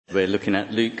We're looking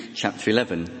at Luke chapter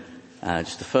 11,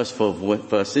 just the first 4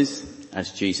 verses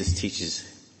as Jesus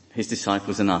teaches his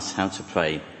disciples and us how to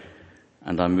pray.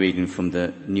 And I'm reading from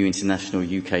the New International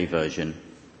UK version.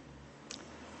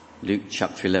 Luke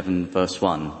chapter 11 verse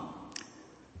 1.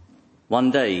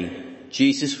 One day,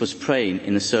 Jesus was praying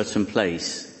in a certain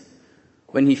place.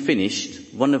 When he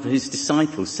finished, one of his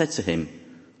disciples said to him,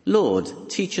 "Lord,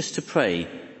 teach us to pray,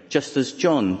 just as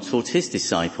John taught his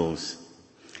disciples."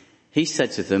 He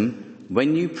said to them,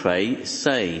 "When you pray,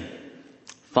 say,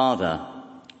 'Father,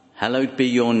 hallowed be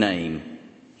your name,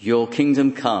 your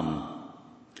kingdom come.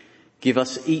 Give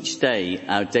us each day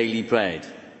our daily bread.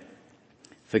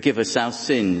 Forgive us our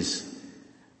sins,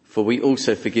 for we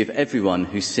also forgive everyone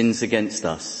who sins against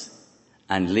us.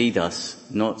 And lead us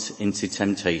not into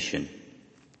temptation.'"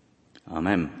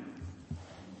 Amen.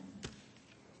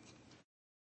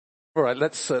 All right,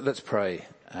 let's pray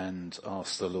and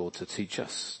ask the Lord to teach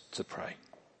us to pray.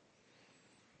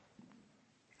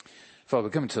 Father, we're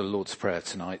coming to the Lord's Prayer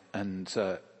tonight, and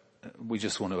we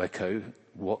just want to echo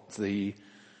what the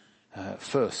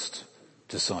first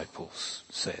disciples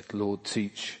said. Lord,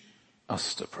 teach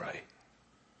us to pray.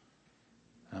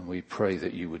 And we pray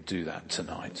that you would do that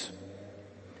tonight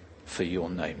for your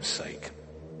name's sake.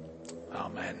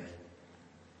 Amen.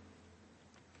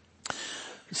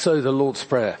 So the Lord's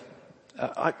Prayer.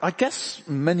 I guess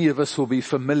many of us will be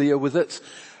familiar with it.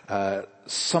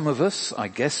 Some of us, I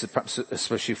guess, perhaps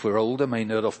especially if we're older, may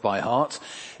know it off by heart.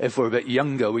 If we're a bit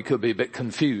younger, we could be a bit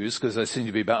confused because there seem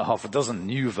to be about half a dozen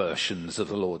new versions of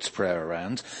the Lord's Prayer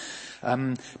around.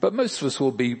 But most of us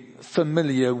will be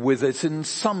familiar with it in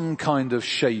some kind of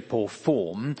shape or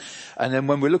form. And then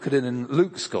when we look at it in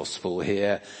Luke's Gospel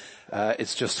here,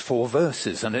 it's just 4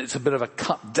 verses, and it's a bit of a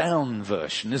cut-down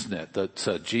version, isn't it,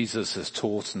 that Jesus has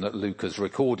taught and that Luke has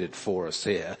recorded for us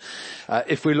here.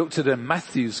 If we looked at it in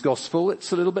Matthew's Gospel,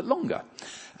 it's a little bit longer.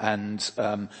 And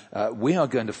we are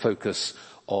going to focus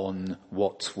on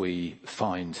what we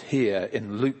find here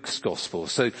in Luke's Gospel.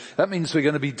 So that means we're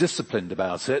going to be disciplined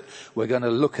about it. We're going to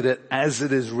look at it as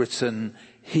it is written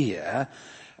here,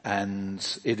 and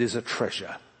it is a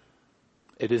treasure.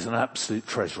 It is an absolute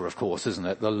treasure, of course, isn't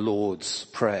it? The Lord's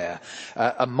Prayer.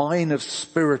 A mine of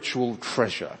spiritual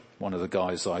treasure. One of the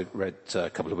guys I read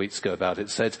a couple of weeks ago about it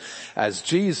said, as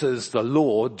Jesus the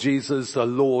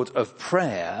Lord of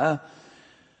prayer,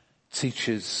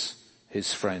 teaches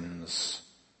his friends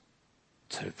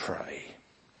to pray.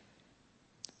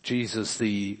 Jesus,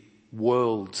 the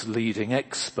world's leading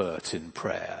expert in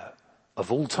prayer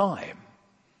of all time,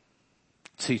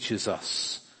 teaches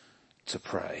us to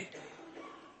pray.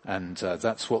 And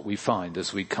that's what we find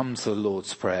as we come to the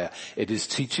Lord's Prayer. It is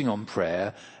teaching on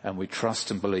prayer, and we trust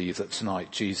and believe that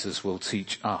tonight Jesus will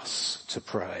teach us to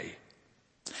pray.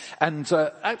 And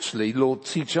actually, Lord,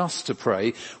 teach us to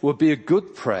pray would be a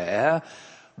good prayer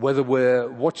whether we're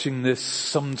watching this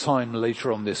sometime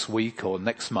later on this week or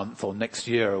next month or next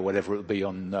year or whatever it will be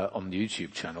on the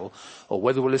YouTube channel, or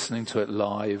whether we're listening to it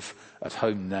live at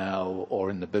home now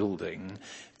or in the building.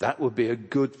 That would be a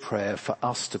good prayer for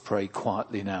us to pray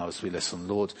quietly now as we listen.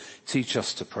 Lord, teach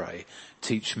us to pray.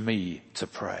 Teach me to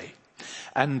pray.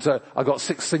 And I've got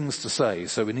 6 things to say,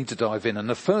 so we need to dive in. And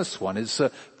the first one is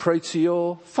pray to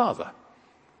your Father.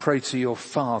 Pray to your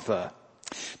Father.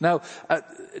 Now,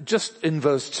 just in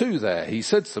verse 2 there, he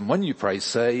said to them, when you pray,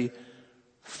 say,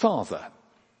 Father.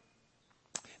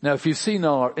 Now, if you've seen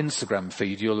our Instagram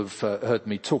feed, you'll have heard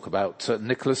me talk about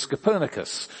Nicholas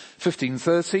Copernicus.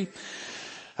 1530,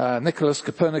 Nicholas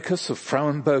Copernicus of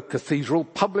Frauenburg Cathedral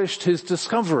published his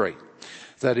discovery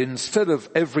that instead of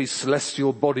every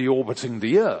celestial body orbiting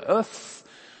the Earth,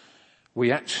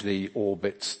 we actually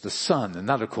orbit the sun. And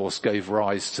that, of course, gave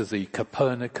rise to the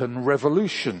Copernican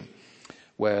revolution,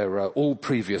 where all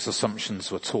previous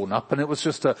assumptions were torn up, and it was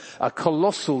just a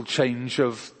colossal change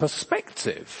of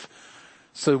perspective.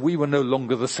 So we were no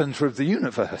longer the center of the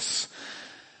universe.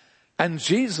 And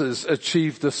Jesus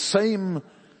achieved the same,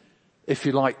 if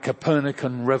you like,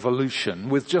 Copernican revolution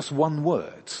with just one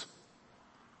word,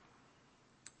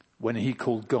 when he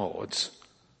called God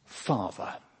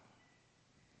Father.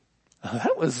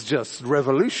 That was just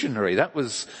revolutionary. That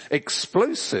was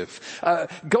explosive.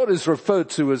 God is referred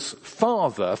to as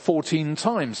Father 14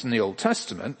 times in the Old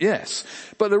Testament, yes.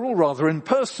 But they're all rather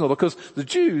impersonal because the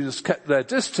Jews kept their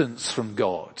distance from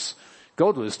God.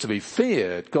 God was to be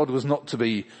feared. God was not to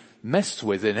be messed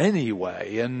with in any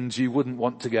way, and you wouldn't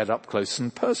want to get up close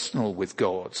and personal with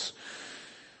God.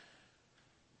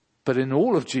 But in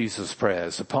all of Jesus'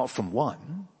 prayers, apart from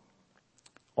one,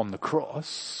 on the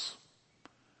cross,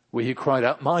 where he cried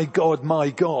out, my God,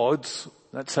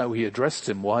 That's how he addressed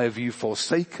him. Why have you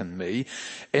forsaken me?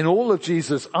 In all of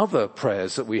Jesus' other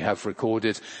prayers that we have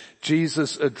recorded,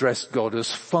 Jesus addressed God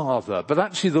as Father. But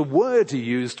actually the word he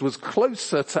used was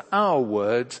closer to our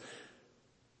word,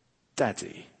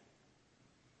 Daddy.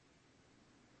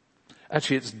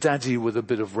 Actually, it's Daddy with a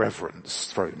bit of reverence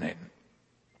thrown in.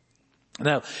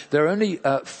 Now, there are only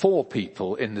 4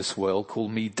 people in this world call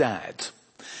me Dad.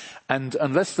 And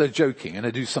unless they're joking, and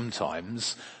I do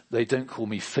sometimes, they don't call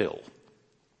me Phil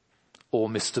or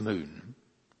Mr. Moon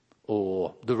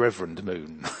or the Reverend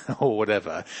Moon or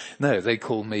whatever. No, they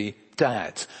call me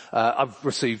Dad. I've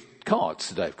received cards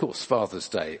today, of course, Father's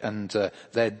Day, and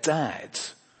they're Dad.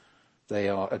 They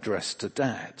are addressed to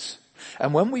Dad.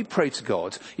 And when we pray to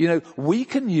God, we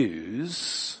can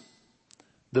use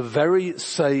the very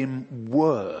same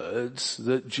words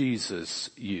that Jesus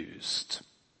used.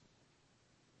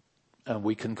 And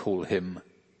we can call him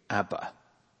Abba,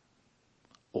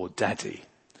 or Daddy,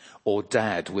 or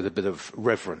Dad with a bit of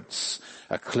reverence,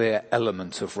 a clear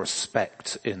element of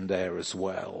respect in there as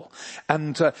well.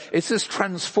 And it's this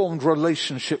transformed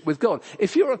relationship with God.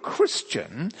 If you're a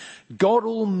Christian, God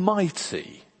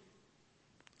Almighty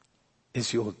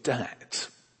is your Dad.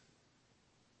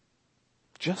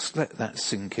 Just let that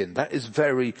sink in. That is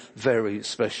very, very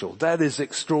special. That is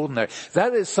extraordinary.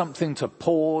 That is something to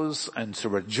pause and to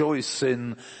rejoice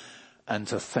in and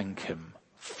to thank him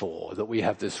for. That we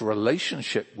have this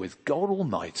relationship with God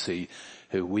Almighty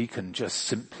who we can just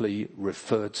simply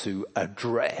refer to,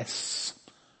 address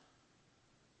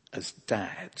as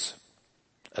Dad,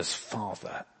 as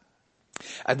Father.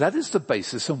 And that is the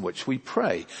basis on which we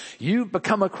pray. You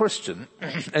become a Christian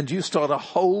and you start a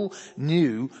whole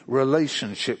new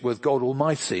relationship with God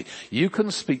Almighty. You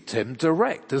can speak to him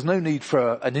direct. There's no need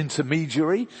for an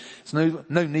intermediary. There's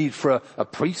no need for a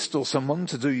priest or someone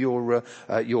to do your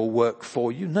work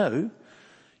for you. No,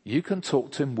 you can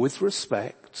talk to him with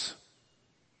respect,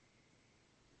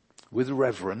 with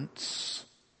reverence,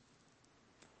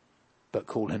 but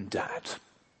call him Dad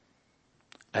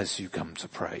as you come to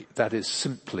pray. That is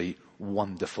simply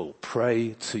wonderful.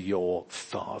 Pray to your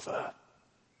Father.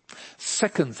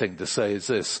 Second thing to say is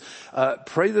this.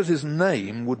 Pray that his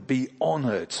name would be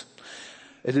honoured.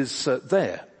 It is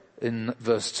there in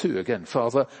verse 2 again.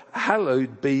 Father,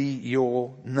 hallowed be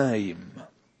your name.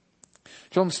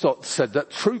 John Stott said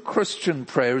that true Christian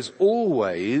prayer is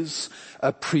always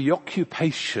a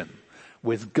preoccupation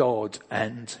with God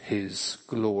and his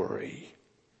glory.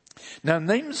 Now,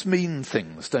 names mean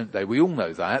things, don't they? We all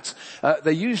know that.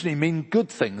 They usually mean good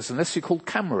things, unless you're called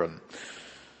Cameron.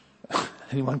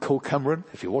 Anyone called Cameron?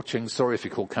 If you're watching, sorry if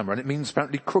you're called Cameron. It means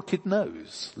apparently crooked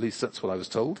nose. At least that's what I was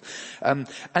told.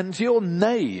 And your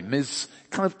name is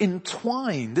kind of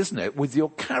entwined, isn't it, with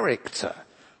your character,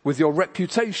 with your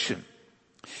reputation.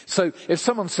 So if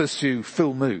someone says to you,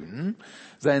 Phil Moon,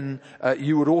 then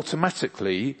you would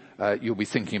automatically, you'll be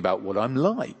thinking about what I'm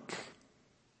like.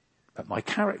 At my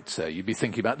character. You'd be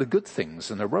thinking about the good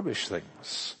things and the rubbish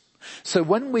things. So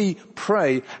when we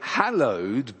pray,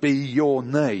 hallowed be your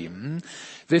name,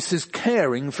 this is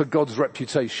caring for God's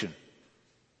reputation.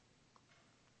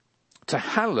 To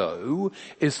hallow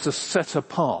is to set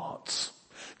apart.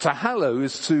 To hallow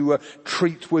is to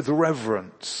treat with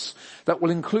reverence. That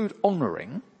will include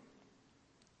honouring.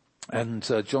 And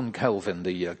John Calvin,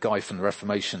 the guy from the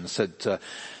Reformation, said,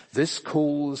 this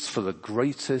calls for the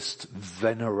greatest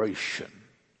veneration.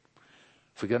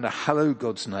 If we're going to hallow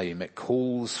God's name, it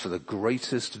calls for the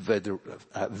greatest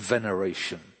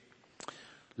veneration.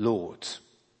 Lord,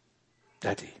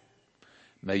 Daddy,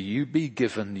 may you be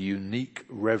given unique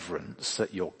reverence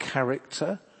that your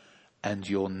character and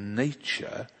your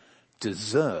nature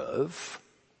deserve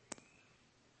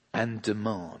and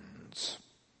demand.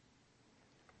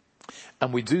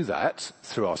 And we do that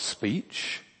through our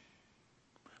speech.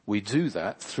 We do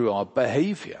that through our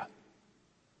behaviour.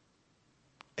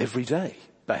 Everyday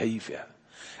behaviour.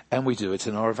 And we do it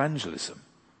in our evangelism.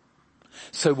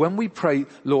 So when we pray,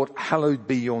 Lord, hallowed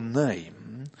be your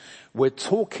name, we're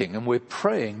talking and we're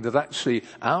praying that actually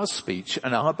our speech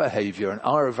and our behaviour and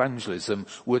our evangelism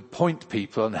would point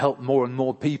people and help more and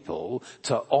more people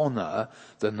to honour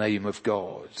the name of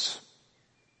God.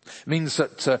 It means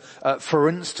that, for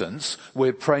instance,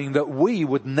 we're praying that we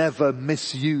would never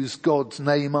misuse God's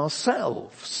name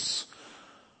ourselves.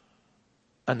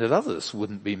 And that others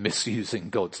wouldn't be misusing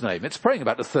God's name. It's praying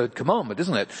about the third commandment,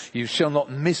 isn't it? You shall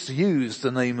not misuse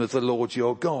the name of the Lord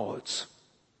your God.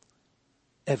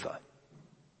 Ever.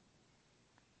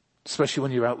 Especially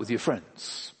when you're out with your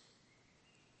friends.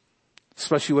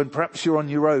 Especially when perhaps you're on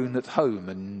your own at home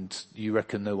and you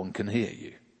reckon no one can hear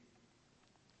you.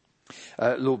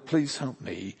 Lord, please help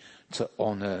me to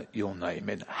honour your name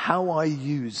in how I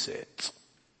use it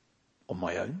on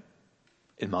my own,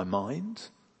 in my mind,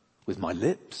 with my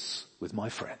lips, with my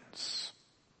friends.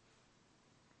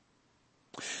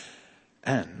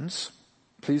 And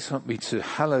please help me to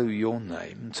hallow your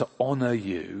name, to honour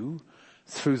you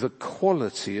through the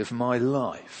quality of my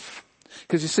life.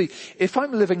 Because you see, if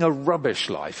I'm living a rubbish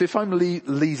life, if I'm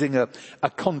leading a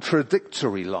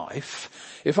contradictory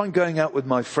life, if I'm going out with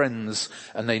my friends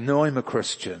and they know I'm a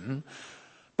Christian,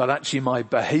 but actually my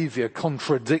behaviour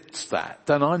contradicts that,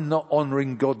 then I'm not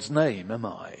honouring God's name, am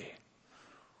I?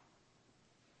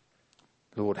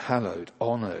 Lord, hallowed,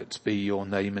 honoured be your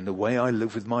name in the way I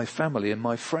live with my family and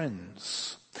my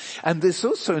friends. And this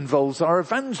also involves our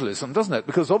evangelism, doesn't it?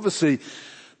 Because obviously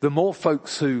the more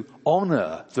folks who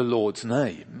honour the Lord's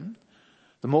name,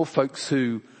 the more folks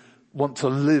who want to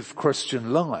live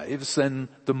Christian lives, then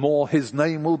the more his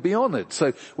name will be honoured.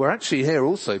 So we're actually here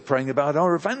also praying about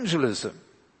our evangelism.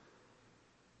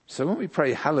 So when we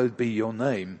pray, hallowed be your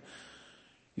name,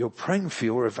 you're praying for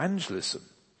your evangelism,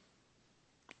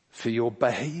 for your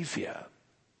behaviour,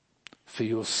 for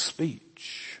your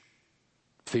speech,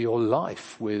 for your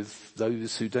life with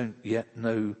those who don't yet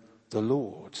know the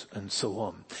Lord, and so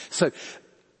on. So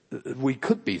we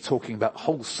could be talking about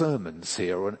whole sermons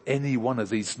here on any one of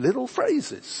these little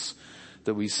phrases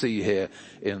that we see here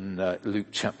in Luke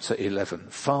chapter 11.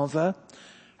 Father,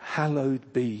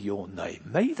 hallowed be your name.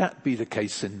 May that be the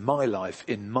case in my life,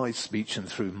 in my speech, and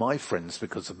through my friends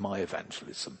because of my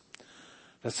evangelism.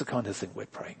 That's the kind of thing we're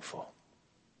praying for.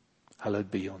 Hallowed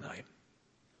be your name.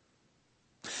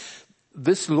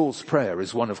 This Lord's Prayer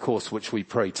is one, of course, which we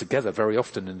pray together very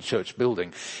often in the church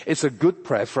building. It's a good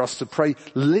prayer for us to pray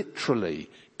literally,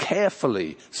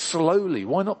 carefully, slowly.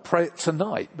 Why not pray it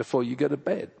tonight before you go to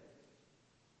bed?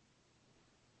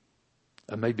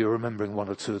 And maybe remembering one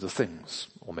or two of the things,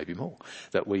 or maybe more,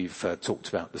 that we've talked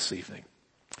about this evening.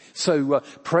 So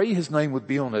pray his name would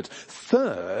be honoured.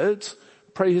 Third,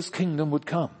 pray his kingdom would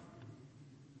come.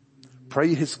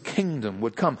 Pray his kingdom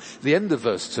would come. The end of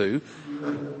verse 2,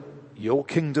 your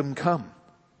kingdom come.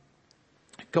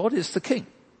 God is the king.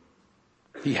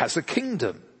 He has a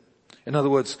kingdom. In other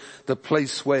words, the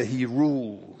place where he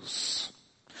rules.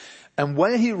 And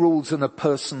where he rules in a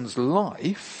person's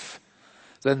life,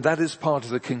 then that is part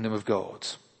of the kingdom of God.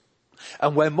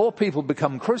 And where more people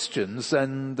become Christians,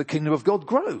 then the kingdom of God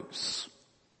grows.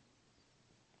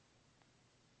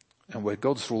 And where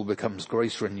God's rule becomes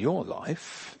greater in your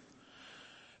life,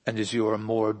 and as you are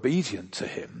more obedient to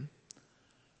him,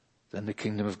 then the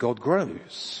kingdom of God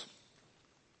grows.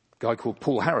 A guy called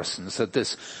Paul Harrison said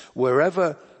this: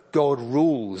 wherever God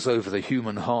rules over the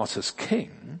human heart as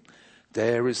king,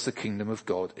 there is the kingdom of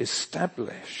God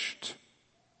established.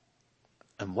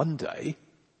 And one day,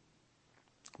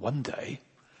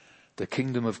 the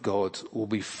kingdom of God will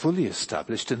be fully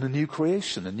established in a new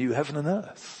creation, a new heaven and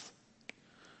earth,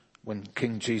 when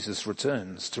King Jesus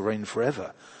returns to reign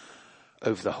forever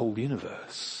over the whole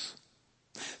universe.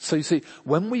 So you see,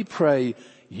 when we pray,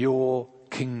 your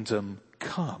kingdom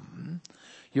come,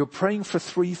 you're praying for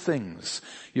three things.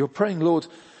 You're praying, Lord,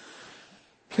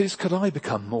 please could I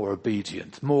become more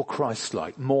obedient, more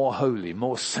Christ-like, more holy,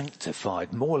 more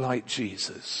sanctified, more like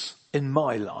Jesus in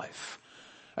my life.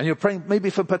 And you're praying maybe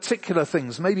for particular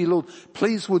things. Maybe, Lord,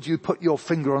 please would you put your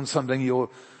finger on something or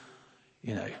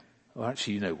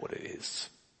actually you know what it is.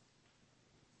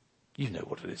 You know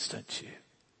what it is, don't you?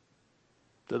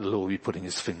 That the Lord will be putting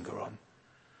his finger on.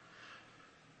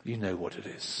 You know what it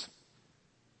is.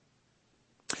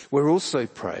 We're also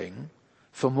praying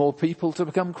for more people to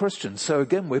become Christians. So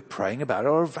again, we're praying about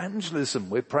our evangelism.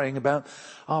 We're praying about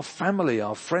our family,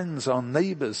 our friends, our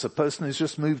neighbours, the person who's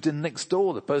just moved in next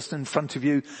door, the person in front of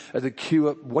you at the queue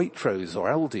at Waitrose or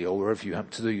Aldi or wherever you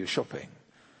happen to do your shopping.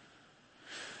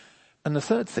 And the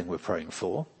third thing we're praying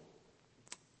for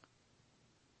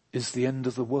is the end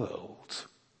of the world.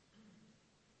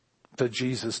 For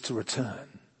Jesus to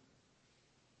return.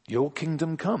 Your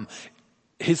kingdom come.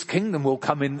 His kingdom will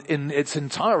come in its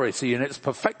entirety, in its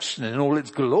perfection, in all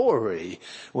its glory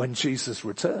when Jesus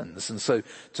returns. And so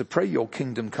to pray your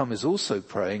kingdom come is also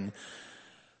praying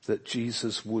that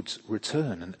Jesus would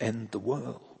return and end the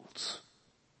world.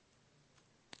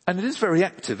 And it is very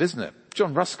active, isn't it?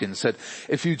 John Ruskin said,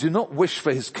 if you do not wish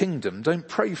for his kingdom, don't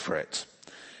pray for it.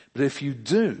 But if you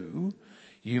do,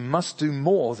 you must do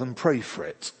more than pray for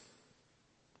it.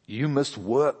 You must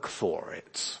work for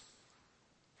it.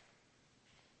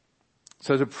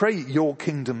 So to pray your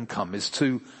kingdom come is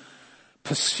to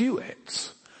pursue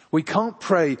it. We can't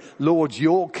pray, Lord,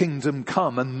 your kingdom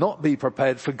come, and not be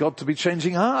prepared for God to be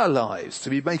changing our lives, to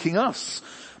be making us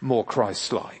more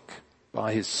Christ-like.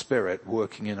 by his Spirit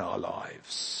working in our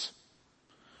lives.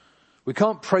 We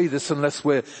can't pray this unless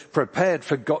we're prepared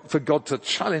for God to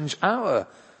challenge our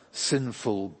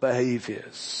sinful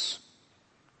behaviors.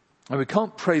 And we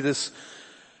can't pray this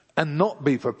and not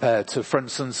be prepared to, for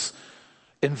instance,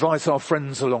 invite our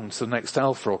friends along to the next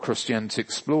Alpha or Christianity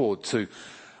Explored, to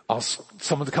ask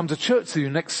someone to come to church with you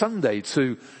next Sunday,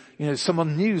 to,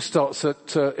 someone new starts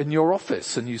in your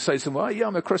office and you say to them, well, yeah,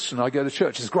 I'm a Christian, I go to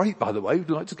church. It's great, by the way, would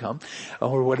you like to come?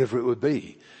 Or whatever it would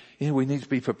be. We need to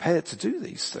be prepared to do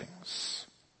these things.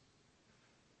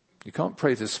 You can't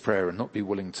pray this prayer and not be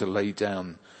willing to lay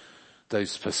down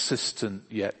those persistent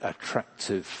yet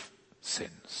attractive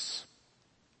sins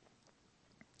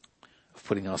of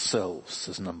putting ourselves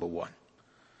as number one,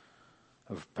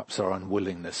 of perhaps our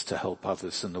unwillingness to help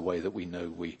others in the way that we know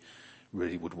we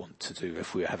really would want to do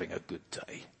if we were having a good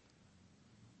day.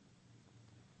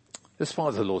 This part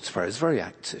of the Lord's Prayer is very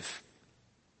active.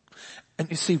 And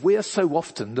you see, we are so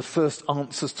often the first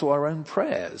answers to our own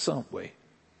prayers, aren't we?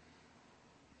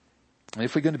 And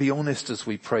if we're going to be honest as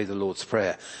we pray the Lord's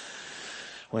Prayer,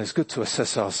 well, it's good to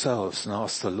assess ourselves and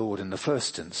ask the Lord in the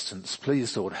first instance,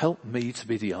 please, Lord, help me to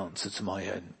be the answer to my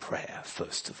own prayer,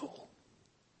 first of all.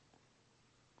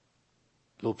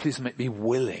 Lord, please make me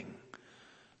willing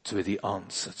to be the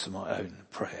answer to my own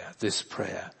prayer, this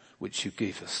prayer which you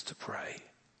give us to pray.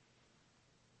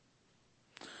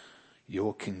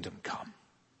 Your kingdom come.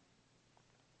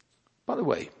 By the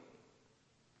way,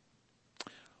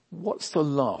 what's the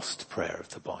last prayer of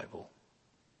the Bible?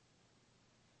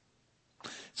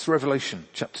 It's Revelation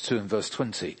chapter 2 and verse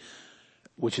 20,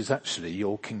 which is actually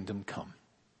your kingdom come.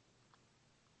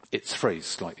 It's phrased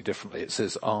slightly differently. It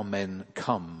says, Amen,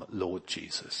 come, Lord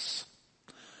Jesus.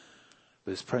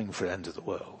 But it's praying for the end of the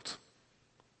world.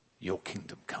 Your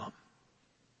kingdom come.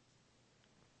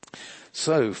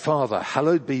 So, Father,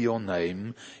 hallowed be your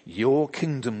name, your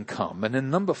kingdom come. And in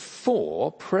number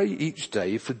 4, pray each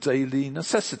day for daily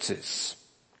necessities.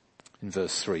 In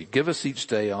verse 3, give us each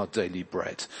day our daily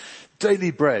bread.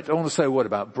 Daily bread. I want to say a word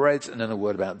about bread and then a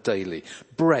word about daily.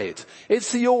 Bread.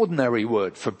 It's the ordinary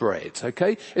word for bread,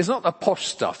 okay? It's not the posh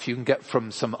stuff you can get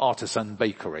from some artisan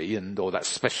bakery or that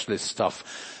specialist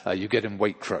stuff you get in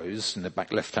Waitrose in the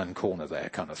back left-hand corner there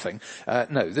kind of thing.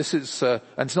 No, this is, and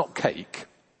it's not cake.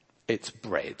 It's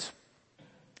bread.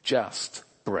 Just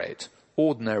bread.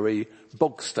 Ordinary,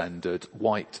 bog standard,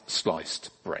 white sliced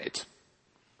bread.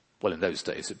 Well, in those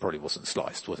days it probably wasn't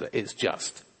sliced, was it? It's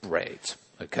just bread.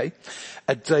 Okay?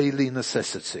 A daily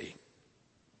necessity.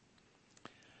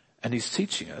 And he's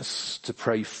teaching us to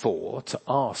pray for, to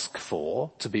ask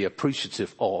for, to be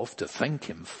appreciative of, to thank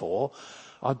him for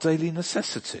our daily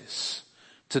necessities.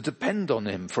 To depend on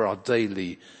him for our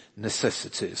daily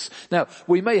necessities. Now,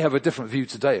 we may have a different view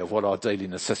today of what our daily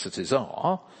necessities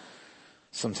are.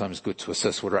 Sometimes good to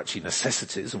assess what are actually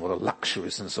necessities and what are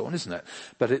luxuries and so on, isn't it?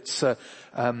 But it's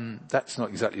that's not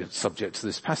exactly subject to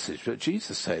this passage. But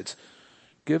Jesus said,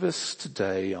 give us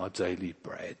today our daily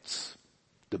bread,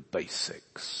 the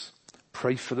basics.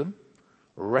 Pray for them,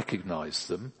 recognize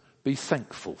them, be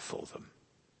thankful for them.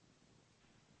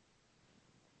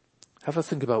 Have a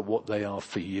think about what they are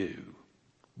for you.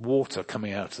 Water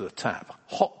coming out of the tap,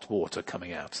 hot water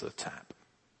coming out of the tap.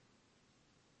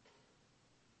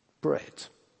 Bread.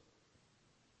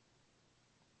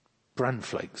 Bran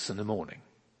flakes in the morning.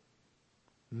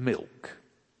 Milk.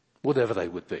 Whatever they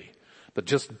would be. But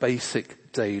just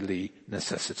basic daily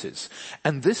necessities.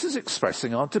 And this is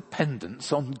expressing our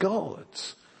dependence on God.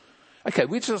 Okay,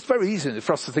 which is very easy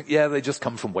for us to think, yeah, they just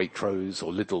come from Waitrose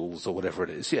or Lidl's or whatever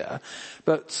it is, yeah.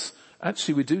 But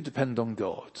actually we do depend on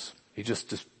God. He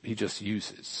just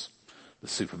uses the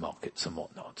supermarkets and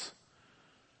whatnot.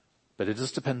 But it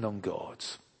does depend on God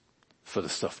for the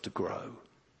stuff to grow,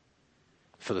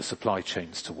 for the supply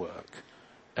chains to work,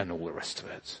 and all the rest of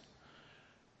it.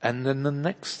 And then the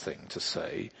next thing to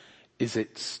say is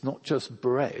it's not just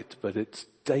bread, but it's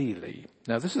daily.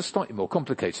 Now this is slightly more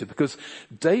complicated because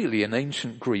daily in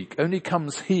ancient Greek only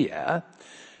comes here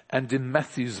and in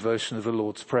Matthew's version of the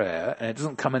Lord's Prayer, and it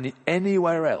doesn't come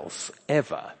anywhere else,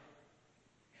 ever.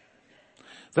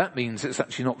 That means it's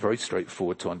actually not very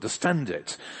straightforward to understand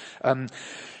it.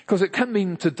 Because it can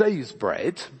mean today's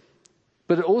bread,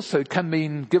 but it also can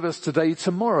mean give us today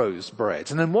tomorrow's bread.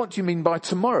 And then what do you mean by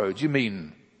tomorrow? Do you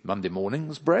mean Monday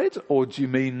morning's bread? Or do you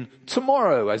mean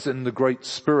tomorrow, as in the great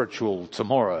spiritual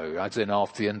tomorrow, as in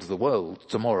after the end of the world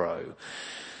tomorrow?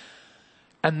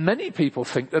 And many people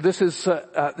think that this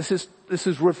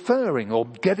is referring or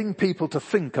getting people to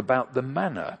think about the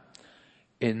manna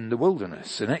in the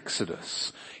wilderness, in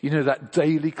Exodus. You know, that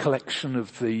daily collection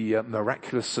of the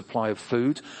miraculous supply of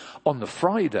food. On the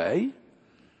Friday,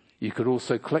 You could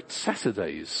also collect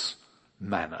Saturday's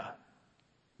manna.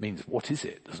 Means, what is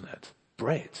it, doesn't it?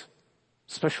 Bread.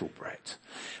 Special bread.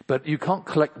 But you can't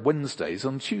collect Wednesdays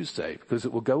on Tuesday because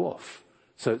it will go off.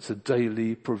 So it's a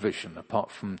daily provision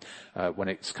apart from when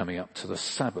it's coming up to the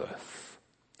Sabbath.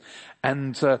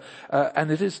 And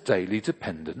it is daily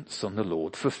dependence on the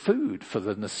Lord for food, for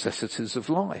the necessities of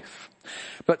life.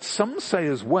 But some say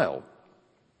as well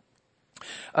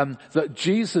that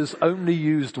Jesus only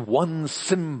used one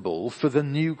symbol for the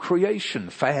new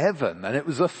creation, for heaven, and it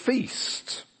was a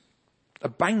feast, a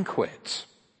banquet,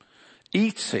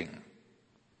 eating.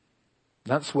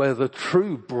 That's where the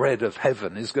true bread of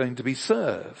heaven is going to be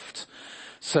served.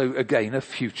 So again, a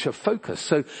future focus.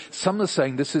 So some are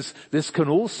saying this can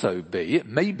also be, it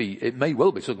may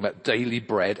well be talking about daily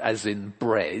bread as in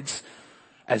bread,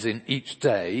 as in each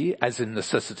day, as in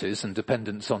necessities and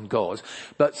dependence on God.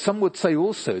 But some would say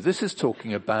also this is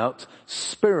talking about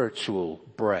spiritual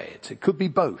bread. It could be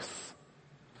both.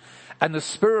 And the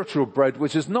spiritual bread,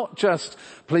 which is not just,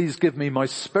 please give me my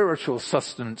spiritual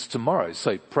sustenance tomorrow,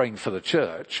 so praying for the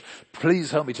church. Please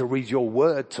help me to read your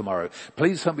word tomorrow.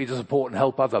 Please help me to support and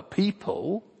help other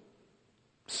people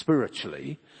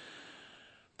spiritually.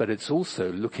 But it's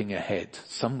also looking ahead,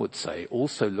 some would say,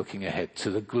 also looking ahead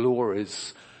to the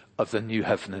glories of the new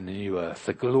heaven and the new earth,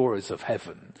 the glories of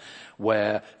heaven,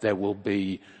 where there will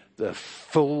be the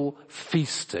full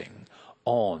feasting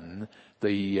on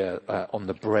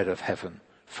the bread of heaven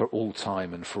for all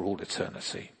time and for all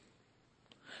eternity.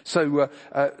 So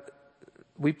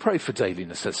we pray for daily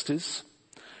necessities.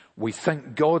 We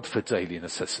thank God for daily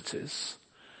necessities.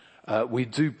 We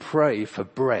do pray for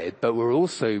bread, but we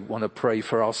also want to pray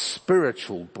for our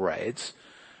spiritual bread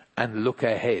and look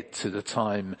ahead to the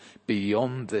time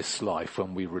beyond this life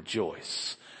when we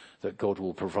rejoice that God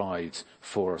will provide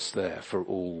for us there for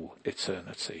all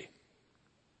eternity.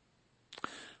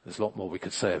 There's a lot more we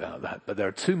could say about that, but there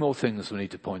are two more things we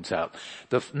need to point out.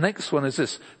 The next one is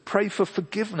this: pray for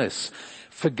forgiveness.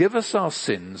 Forgive us our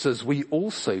sins as we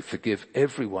also forgive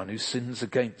everyone who sins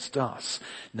against us.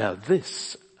 Now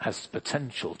this has the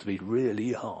potential to be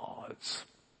really hard.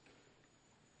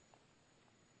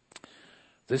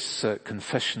 This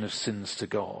confession of sins to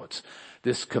God,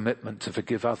 this commitment to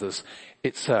forgive others,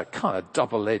 it's a kind of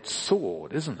double-edged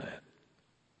sword, isn't it?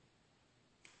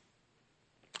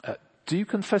 Do you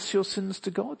confess your sins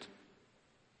to God?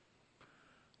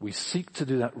 We seek to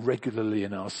do that regularly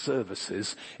in our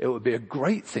services. It would be a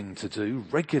great thing to do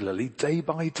regularly, day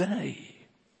by day.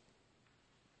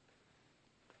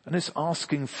 And it's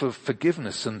asking for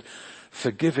forgiveness and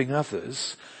forgiving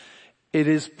others. It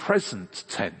is present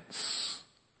tense,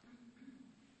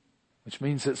 which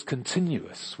means it's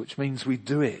continuous, which means we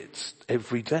do it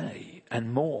every day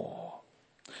and more.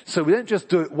 So we don't just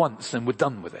do it once and we're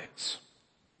done with it.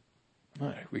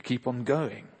 No, we keep on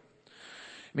going.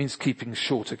 It means keeping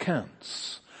short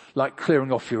accounts, like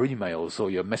clearing off your emails or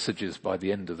your messages by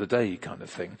the end of the day kind of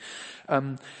thing.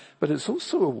 But it's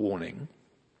also a warning.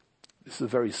 This is a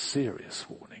very serious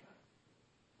warning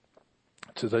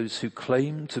to those who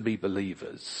claim to be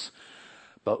believers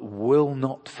but will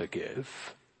not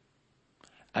forgive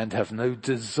and have no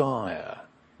desire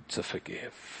to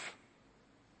forgive.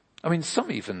 I mean,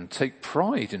 some even take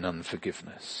pride in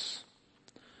unforgiveness.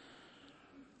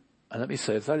 And let me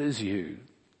say, if that is you,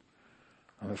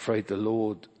 I'm afraid the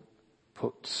Lord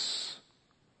puts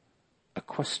a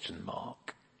question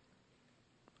mark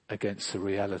against the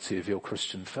reality of your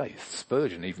Christian faith.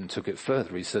 Spurgeon even took it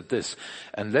further. He said this: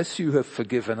 unless you have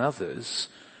forgiven others,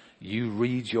 you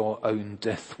read your own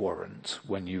death warrant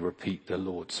when you repeat the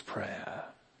Lord's Prayer.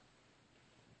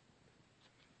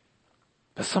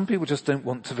 But some people just don't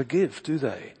want to forgive, do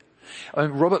they?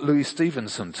 Robert Louis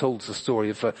Stevenson told the story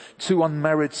of two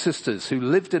unmarried sisters who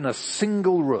lived in a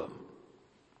single room.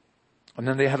 And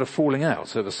then they had a falling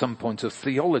out over some point of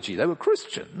theology. They were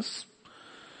Christians,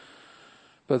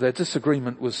 but their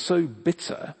disagreement was so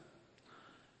bitter,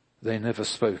 they never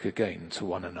spoke again to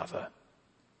one another.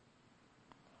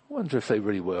 I wonder if they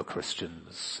really were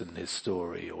Christians in his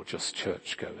story or just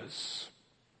churchgoers.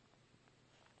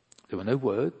 There were no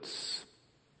words,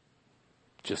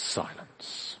 just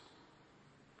silence.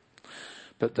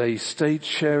 But they stayed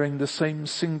sharing the same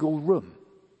single room.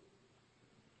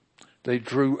 They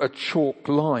drew a chalk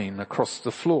line across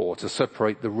the floor to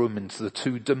separate the room into the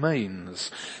two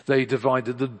domains. They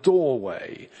divided the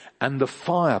doorway and the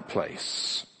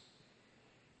fireplace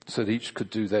so that each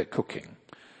could do their cooking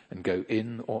and go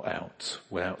in or out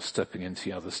without stepping into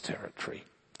the other's territory.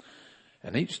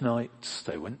 And each night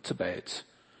they went to bed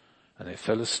and they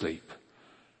fell asleep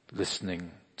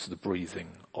listening to the breathing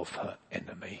of her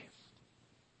enemy.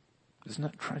 Isn't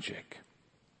that tragic?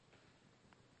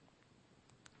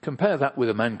 Compare that with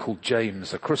a man called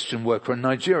James, a Christian worker in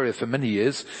Nigeria for many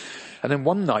years. And then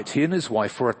one night he and his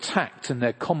wife were attacked in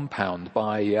their compound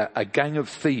by a gang of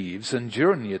thieves. And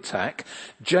during the attack,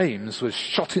 James was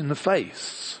shot in the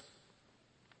face.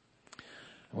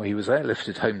 Well, he was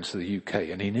airlifted home to the UK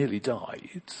and he nearly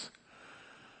died.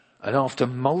 And after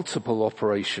multiple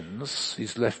operations,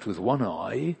 he's left with one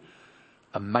eye,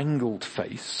 a mangled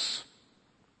face,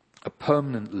 a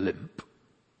permanent limp,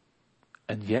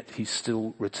 and yet he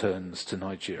still returns to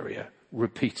Nigeria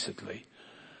repeatedly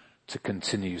to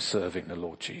continue serving the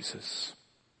Lord Jesus.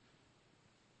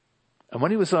 And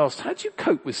when he was asked, how do you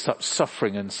cope with such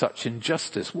suffering and such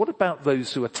injustice? What about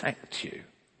those who attacked you?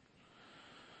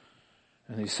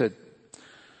 And he said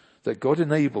that God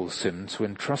enables him to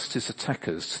entrust his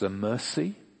attackers to the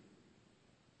mercy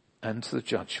and to the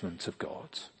judgment of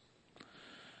God.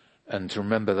 And to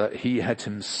remember that he had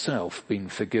himself been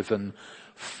forgiven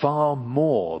far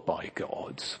more by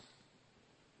God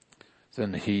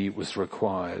than he was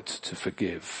required to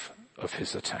forgive of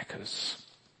his attackers.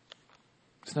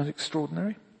 Isn't that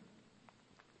extraordinary?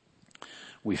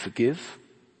 We forgive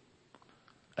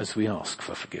as we ask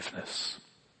for forgiveness.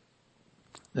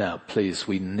 Now, please,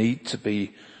 we need to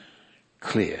be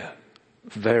clear,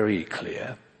 very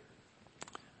clear,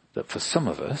 that for some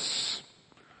of us,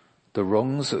 the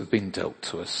wrongs that have been dealt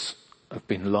to us have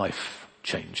been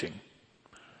life-changing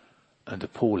and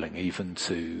appalling even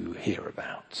to hear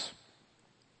about.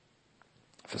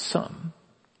 For some,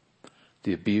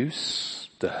 the abuse,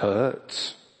 the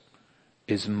hurt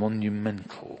is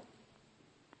monumental.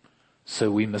 So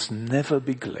we must never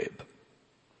be glib,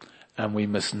 and we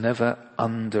must never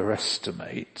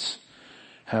underestimate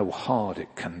how hard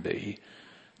it can be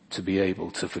to be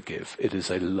able to forgive. It is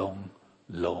a long,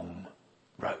 long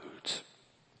road.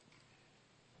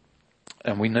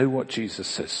 And we know what Jesus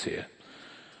says here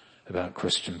about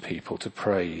Christian people, to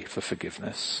pray for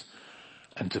forgiveness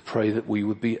and to pray that we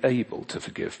would be able to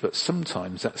forgive. But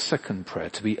sometimes that second prayer,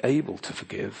 to be able to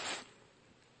forgive,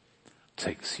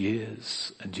 takes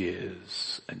years and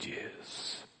years and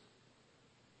years.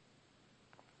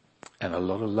 And a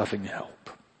lot of loving help.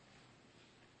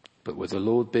 But with the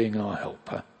Lord being our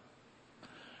helper,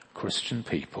 Christian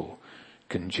people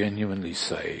can genuinely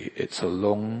say, it's a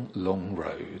long, long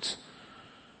road,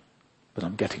 but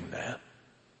I'm getting there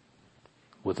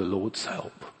with the Lord's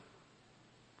help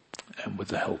and with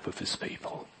the help of his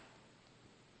people.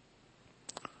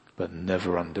 But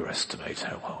never underestimate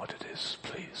how hard it is,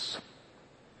 please.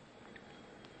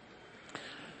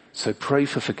 So pray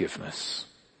for forgiveness.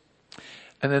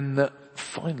 And then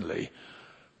finally,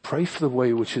 pray for the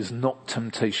way which is not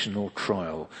temptation or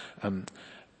trial.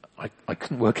 I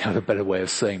couldn't work out a better way of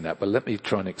saying that, but let me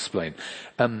try and explain.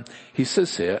 He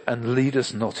says here, and lead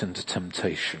us not into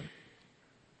temptation.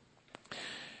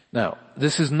 Now,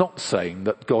 this is not saying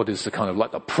that God is the kind of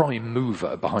like the prime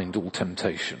mover behind all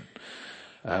temptation.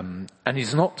 And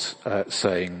he's not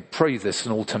saying, pray this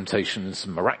and all temptation is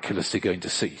miraculously going to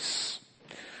cease.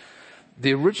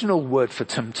 The original word for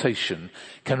temptation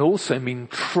can also mean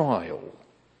trial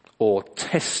or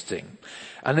testing.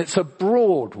 And it's a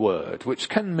broad word which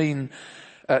can mean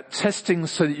testing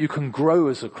so that you can grow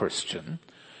as a Christian,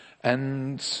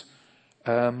 and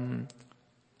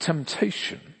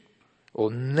temptation or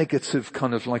negative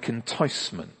kind of like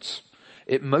enticement.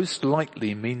 It most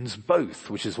likely means both,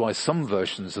 which is why some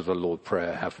versions of the Lord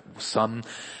Prayer have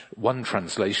one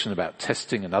translation about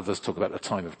testing, and others talk about the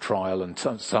time of trial, and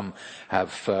some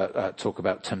have talk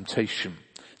about temptation.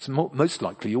 It's most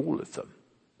likely all of them.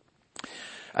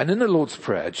 And in the Lord's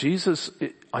Prayer, Jesus,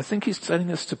 I think he's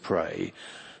telling us to pray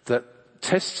that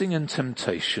testing and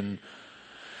temptation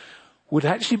would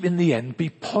actually in the end be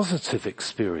positive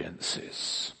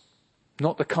experiences.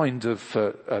 Not the kind of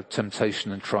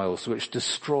temptation and trials which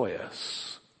destroy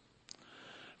us.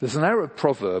 There's an Arab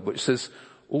proverb which says,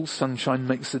 all sunshine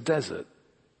makes a desert.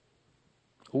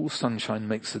 All sunshine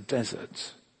makes a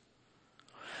desert.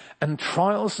 And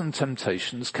trials and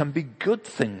temptations can be good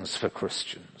things for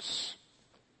Christians.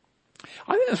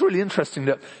 I think it's really interesting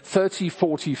that 30,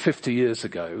 40, 50 years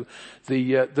ago,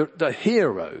 the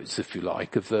heroes, if you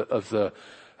like, of the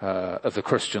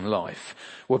Christian life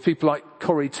were people like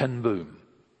Corrie ten Boom,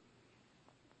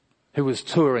 who was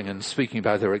touring and speaking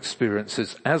about her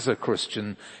experiences as a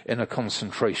Christian in a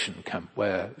concentration camp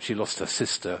where she lost her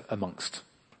sister amongst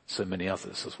so many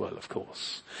others as well, of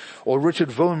course. Or Richard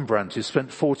Wurmbrand, who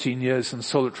spent 14 years in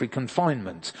solitary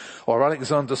confinement. Or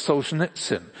Alexander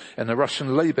Solzhenitsyn in a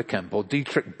Russian labor camp. Or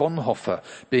Dietrich Bonhoeffer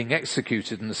being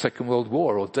executed in the Second World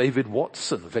War. Or David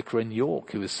Watson, vicar in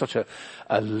York, who was such a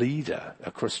leader,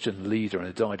 a Christian leader,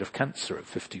 and died of cancer at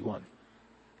 51.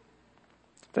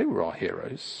 They were our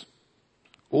heroes.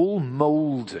 All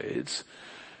moulded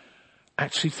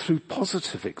actually through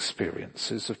positive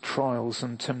experiences of trials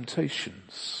and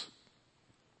temptations.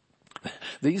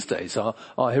 These days,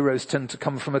 our heroes tend to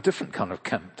come from a different kind of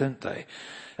camp, don't they?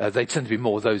 They tend to be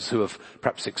more those who have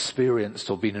perhaps experienced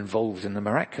or been involved in the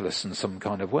miraculous in some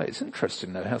kind of way. It's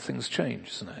interesting, though, how things change,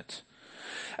 isn't it?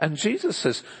 And Jesus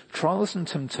says trials and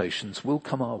temptations will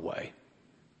come our way.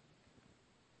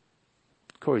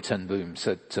 Corrie ten Boom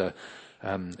said,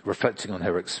 reflecting on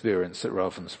her experience at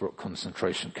Ravensbrück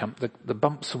concentration camp, the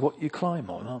bumps are what you climb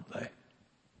on, aren't they?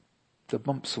 The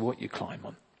bumps are what you climb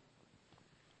on.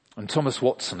 And Thomas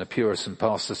Watson, a Puritan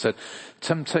pastor, said,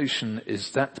 temptation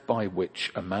is that by which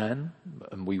a man,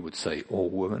 and we would say or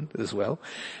woman as well,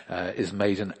 is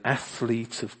made an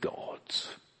athlete of God.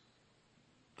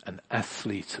 An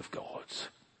athlete of God.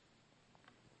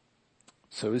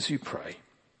 So as you pray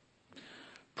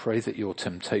that your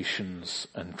temptations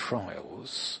and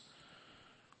trials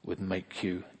would make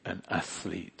you an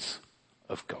athlete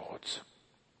of God.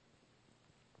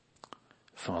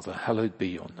 Father, hallowed be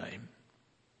your name.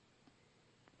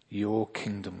 Your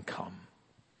kingdom come.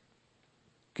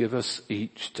 Give us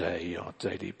each day our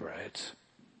daily bread.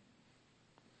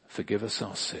 Forgive us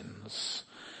our sins,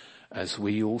 as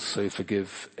we also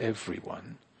forgive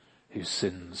everyone who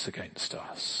sins against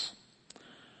us.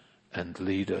 And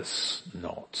lead us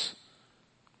not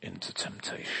into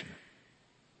temptation.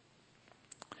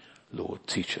 Lord,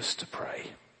 teach us to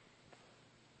pray.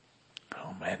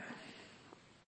 Amen.